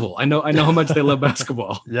my people. I know how much they love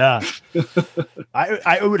basketball. Yeah.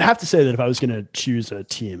 I would have to say that if I was going to choose a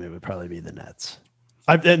team, it would probably be the Nets.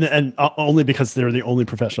 And only because they're the only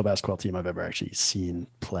professional basketball team I've ever actually seen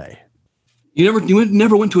play. You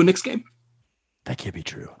never went to a Knicks game? That can't be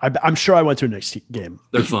true. I'm sure I went to a Knicks game.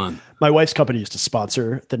 They're fun. My wife's company used to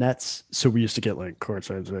sponsor the Nets, so we used to get like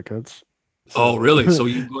courtside tickets. Oh, really? So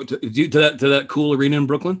you go to that cool arena in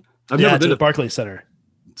Brooklyn? I've never been to the Barclays Center.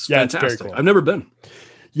 It's fantastic. It's very cool. I've never been.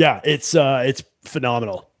 Yeah, it's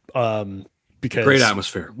phenomenal. Because great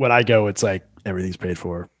atmosphere. When I go, it's like everything's paid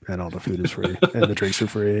for and all the food is free and the drinks are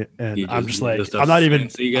free. And I'm just I'm not even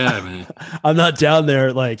guy, man. I'm not down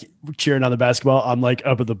there like cheering on the basketball. I'm like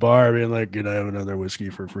up at the bar being like, can I have another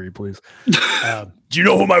whiskey for free, please? Do you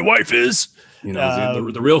know who my wife is?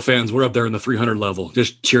 The real fans, we're up there in the 300 level,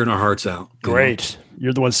 just cheering our hearts out. Great.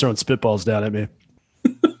 You're the ones throwing spitballs down at me.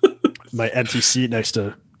 My empty seat next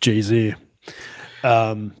to Jay-Z.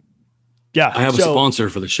 Yeah, I have a sponsor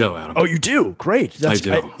for the show, Adam. Oh, you do? Great. I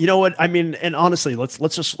do. You know what? I mean, and honestly, let's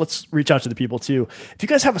reach out to the people too. If you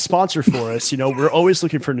guys have a sponsor for us, we're always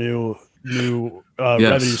looking for new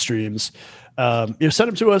revenue streams. Send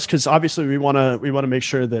them to us because obviously we want to make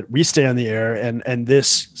sure that we stay on the air, and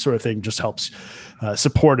this sort of thing just helps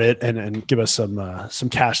support it and give us some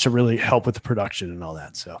cash to really help with the production and all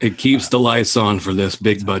that. So it keeps the lights on for this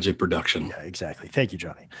big budget production. Yeah, exactly. Thank you,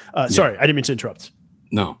 Johnny. Sorry, I didn't mean to interrupt.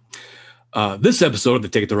 No. This episode of the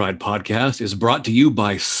Take the Ride podcast is brought to you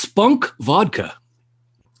by Spunk Vodka.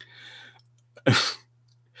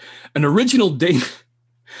 An original Danish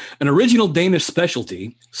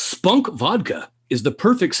specialty, Spunk Vodka is the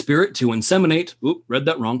perfect spirit to inseminate,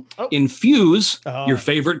 infuse your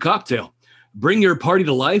favorite cocktail. Bring your party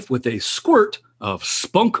to life with a squirt of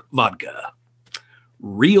Spunk Vodka.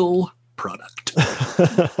 Real product.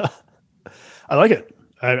 I like it.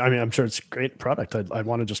 I mean, I'm sure it's a great product. I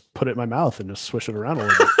want to just put it in my mouth and just swish it around a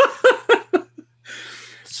little bit.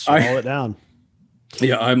 Swallow it down.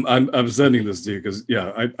 Yeah, I'm sending this to you because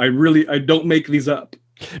I don't make these up.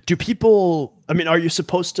 Do people? I mean, are you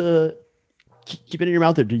supposed to keep it in your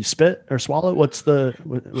mouth, or do you spit or swallow? What's the?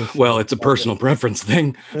 Well, it's a personal preference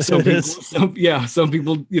thing. Some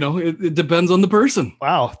people, it depends on the person.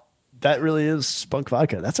 Wow, that really is spunk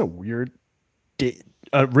vodka. That's a weird,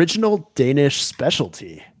 original Danish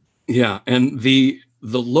specialty. Yeah, and the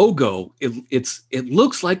logo, it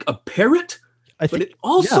looks like a parrot, but it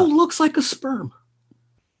also looks like a sperm.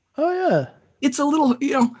 Oh yeah, it's a little.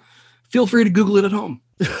 Feel free to Google it at home.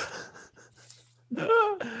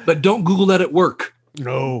 But don't Google that at work.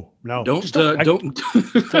 No. Don't stop.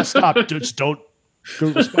 Just don't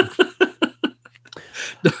Google spunk.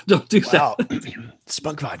 don't do that.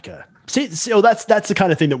 Spunk vodka. See, that's the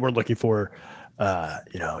kind of thing that we're looking for.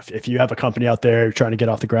 If you have a company out there trying to get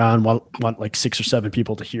off the ground, want like 6 or 7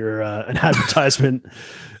 people to hear an advertisement,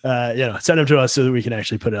 send them to us so that we can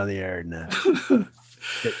actually put it on the air and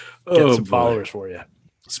get some followers for you.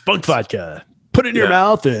 Spunk vodka. Put it in your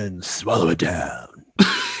mouth and swallow it down.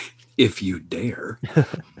 If you dare.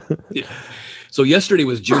 So yesterday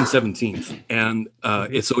was June 17th. And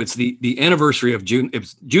it's the anniversary of June. It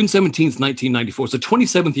was June 17th, 1994. It's the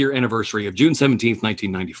 27th year anniversary of June 17th,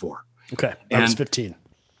 1994. Okay. That was 15.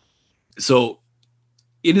 So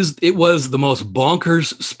it was the most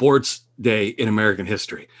bonkers sports day in American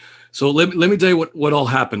history. So let me tell you what all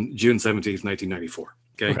happened June 17th, 1994.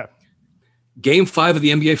 Okay. Game 5 of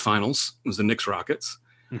the NBA Finals was the Knicks Rockets.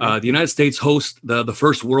 The United States host the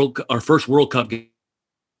first World Cup game.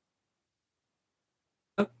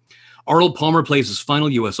 Arnold Palmer plays his final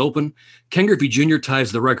U.S. Open. Ken Griffey Jr.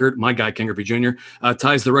 ties the record. My guy, Ken Griffey Jr.,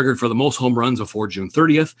 ties the record for the most home runs before June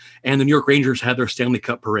 30th. And the New York Rangers had their Stanley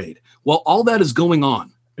Cup parade. While all that is going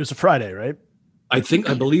on. It was a Friday, right? I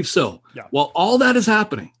believe so. Yeah. While all that is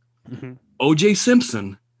happening, O.J.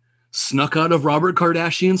 Simpson snuck out of Robert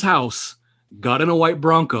Kardashian's house, got in a white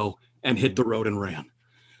Bronco, and hit the road and ran.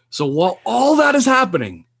 So while all that is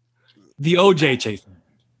happening, the O.J. chase.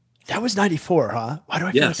 That was 94, huh? Why do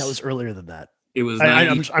I feel like that was earlier than that? It was.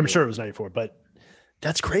 I'm sure it was 94, but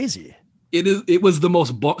that's crazy. It was the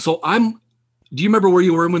most. Do you remember where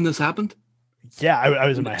you were when this happened? Yeah, I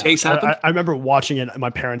was in my house. Chase happened? I remember watching it on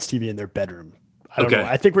my parents' TV in their bedroom. I don't know.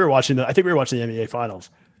 I think we were watching the NBA Finals,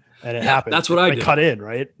 and it happened. That's what I did. Cut in,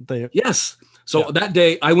 right? Yes. So that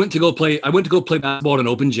day, I went to go play basketball at an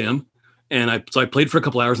open gym, and I played for a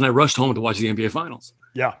couple hours, and I rushed home to watch the NBA Finals.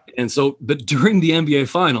 Yeah. And so, but during the NBA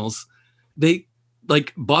Finals,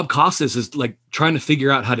 Bob Costas is like trying to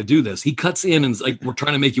figure out how to do this. He cuts in and is like, we're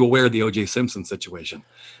trying to make you aware of the O.J. Simpson situation.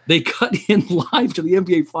 They cut in live to the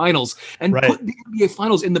NBA Finals and put the NBA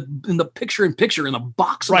Finals in the picture-in-picture in the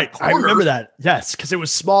box. Right. I remember that. Yes. Because it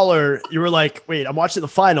was smaller. You were like, wait, I'm watching the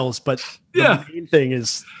finals, but the main thing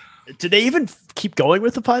is, did they even keep going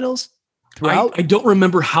with the finals throughout? I don't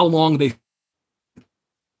remember how long they.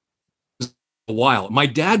 A while. My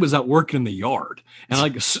dad was out working in the yard, and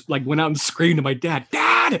I went out and screamed to my dad,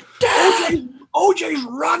 "Dad, OJ's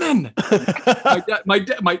running!"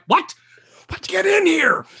 What? Get in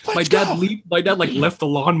here! My dad left the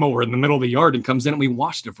lawnmower in the middle of the yard and comes in, and we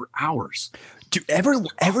watched it for hours. Dude,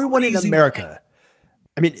 everyone in America.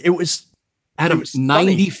 I mean, it was Adam.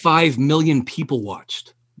 95 million people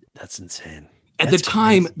watched. That's insane. At the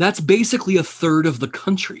time, that's basically a third of the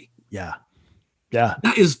country. Yeah.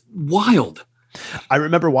 That is wild. I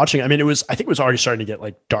remember watching. I mean, I think it was already starting to get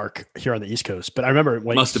like dark here on the East Coast, but I remember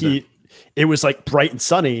when it was like bright and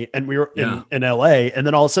sunny, and we were in LA, and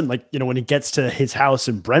then all of a sudden, when he gets to his house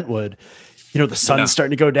in Brentwood, the sun's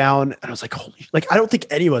starting to go down, and I was like, holy, I don't think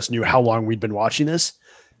any of us knew how long we'd been watching this,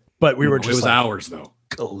 but we were just it was hours though,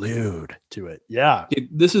 glued to it. Yeah.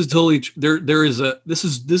 This is totally this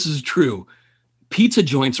is true. Pizza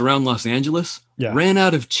joints around Los Angeles ran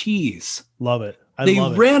out of cheese. Love it. They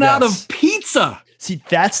ran out of pizza. See,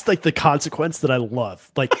 that's like the consequence that I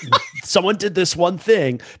love. Like someone did this one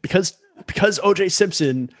thing because O.J.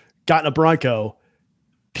 Simpson got in a Bronco,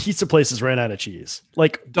 pizza places ran out of cheese.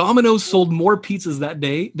 Like Domino's sold more pizzas that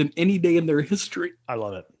day than any day in their history. I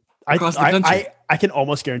love it. Across the country. I can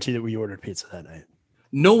almost guarantee that we ordered pizza that night.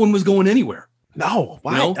 No one was going anywhere. No.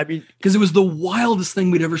 Why? I mean, because it was the wildest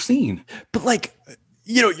thing we'd ever seen. But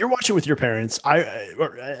you're watching with your parents.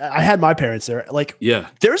 I had my parents there.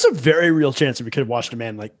 There's a very real chance that we could have watched a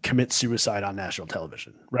man commit suicide on national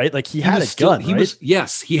television, right? Like he had a gun.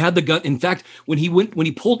 He had the gun. In fact, when he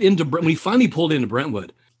finally pulled into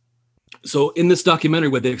Brentwood. So in this documentary,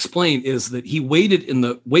 what they explain is that he waited in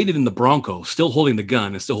the Bronco, still holding the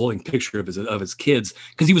gun and still holding a picture of his kids,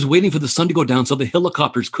 because he was waiting for the sun to go down so the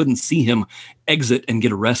helicopters couldn't see him exit and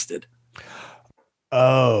get arrested.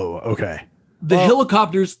 Oh, okay. The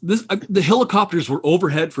helicopters were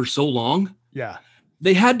overhead for so long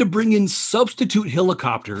They had to bring in substitute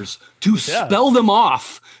helicopters to spell them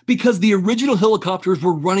off because the original helicopters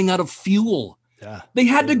were running out of fuel. Yeah. They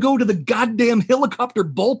had to go to the goddamn helicopter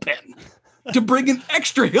bullpen to bring in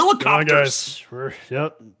extra helicopters.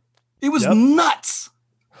 It was nuts.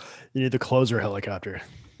 You need the closer helicopter.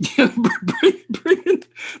 Yeah,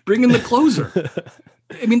 bring in the closer.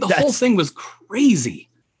 I mean, the whole thing was crazy.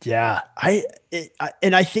 Yeah. I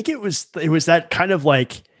think it was that kind of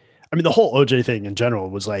like, I mean, the whole OJ thing in general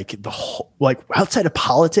was like the whole, like outside of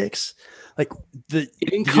politics, like the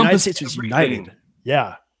United States was united.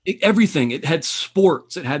 Yeah. Everything. It had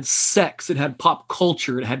sports, it had sex, it had pop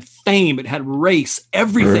culture, it had fame, it had race,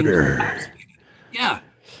 everything. Yeah.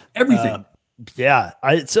 Everything.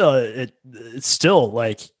 It's still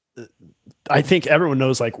like, I think everyone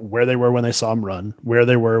knows like where they were when they saw him run, where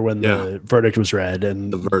they were when the verdict was read,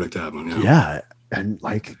 and the verdict happened. Yeah. And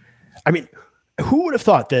like, I mean, who would have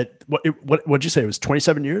thought that? What'd you say? It was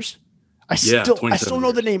 27 years. I still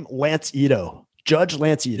know the name Lance Ito, Judge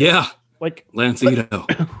Lance Ito. Yeah, like Lance Ito.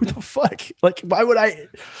 Who the fuck? Like, why would I?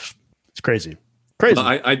 It's crazy. Crazy.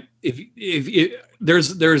 If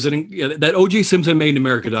there's that O.J. Simpson Made in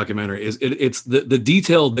America documentary it's the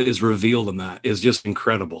detail that is revealed in that is just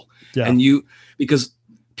incredible. Yeah. And because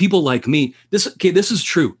people like me, this is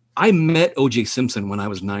true. I met O.J. Simpson when I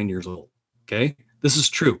was 9 years old. Okay, this is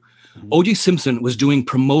true. O.J. Simpson was doing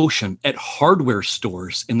promotion at hardware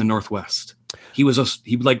stores in the Northwest. He was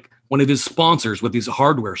like one of his sponsors with these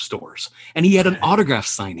hardware stores, and he had an autograph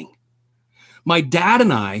signing. My dad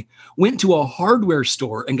and I went to a hardware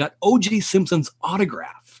store and got O.J. Simpson's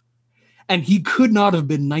autograph, and he could not have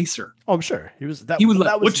been nicer. Oh, I'm sure he was. He was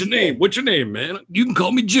like, "What's your name? What's your name, man? You can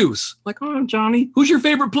call me Juice." Like, "Oh, I'm Johnny. Who's your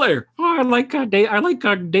favorite player?" "Oh, I like Dave. I like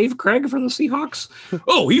Dave Craig for the Seahawks."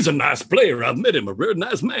 "Oh, he's a nice player. I've met him. A very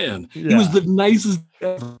nice man." Yeah. He was the nicest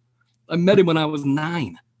ever. I met him when I was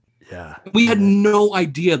 9. Yeah, we had no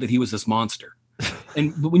idea that he was this monster.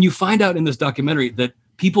 And when you find out in this documentary that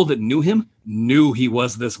people that knew him knew he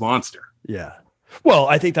was this monster. Yeah. Well,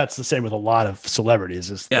 I think that's the same with a lot of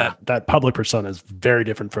celebrities. That public persona is very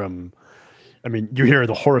different from. I mean, you hear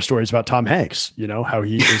the horror stories about Tom Hanks. You know how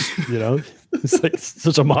he is. You know, it's like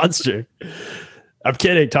such a monster. I'm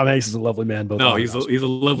kidding. Tom Hanks is a lovely man. He's a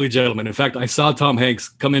lovely gentleman. In fact, I saw Tom Hanks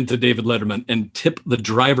come into David Letterman and tip the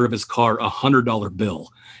driver of his car $100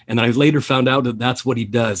 bill, and I later found out that that's what he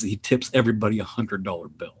does. He tips everybody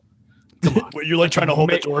 $100 bill. Come on. You're like trying to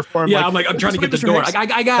hold the door for him. Yeah, I'm trying to get the door. I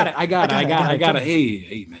got it.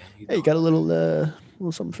 Hey, man. Hey, you got a little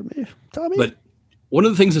something for me, Tommy? But one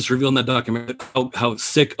of the things that's revealed in that documentary, how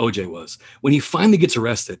sick OJ was when he finally gets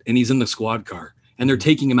arrested and he's in the squad car and they're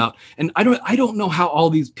taking him out. And I don't know how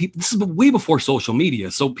all these people. This is way before social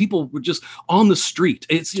media, so people were just on the street.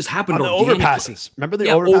 It's just happened. On the overpasses. Remember the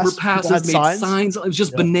overpasses? Made signs. It was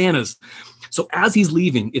just bananas. So as he's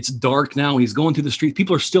leaving, it's dark now. He's going through the street.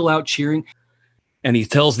 People are still out cheering. And he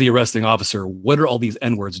tells the arresting officer, "What are all these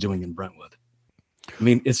N-words doing in Brentwood?" I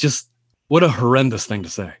mean, it's just, what a horrendous thing to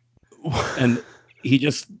say. And he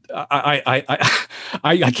just, I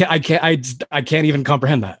can't even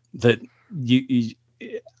comprehend that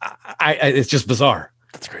it's just bizarre.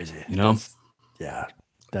 That's crazy. You know?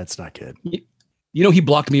 That's not good. You know, he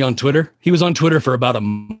blocked me on Twitter. He was on Twitter for about a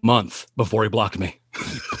month before he blocked me.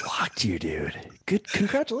 He blocked you, dude. Good.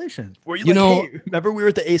 Congratulations. Were you hey, remember we were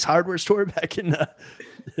at the Ace Hardware store back in,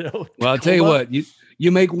 well, I'll tell you what,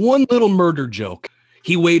 you make one little murder joke.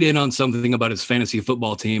 He weighed in on something about his fantasy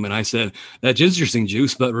football team, and I said, "That's interesting,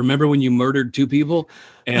 Juice. But remember when you murdered 2 people?"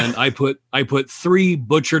 And I put 3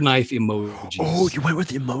 butcher knife emojis. Oh, you went with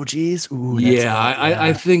the emojis? Ooh,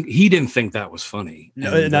 I think he didn't think that was funny,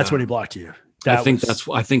 and that's when he blocked you. I think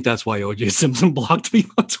that's why O.J. Simpson blocked me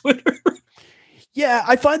on Twitter. Yeah,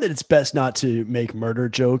 I find that it's best not to make murder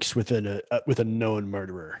jokes with a known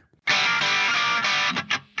murderer.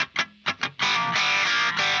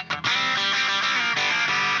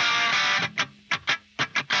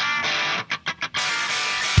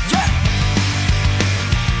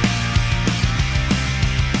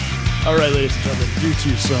 All right, ladies and gentlemen, due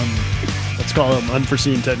to some, let's call them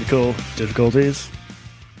unforeseen technical difficulties,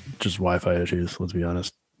 just Wi-Fi issues, let's be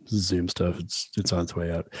honest. Zoom stuff, it's on its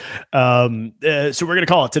way out. So we're going to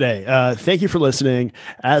call it today. Thank you for listening.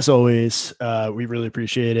 As always, we really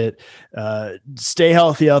appreciate it. Stay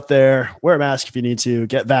healthy out there. Wear a mask if you need to.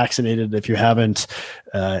 Get vaccinated if you haven't.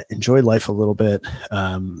 Enjoy life a little bit.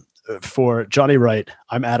 For Johnny Wright,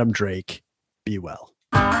 I'm Adam Drake. Be well.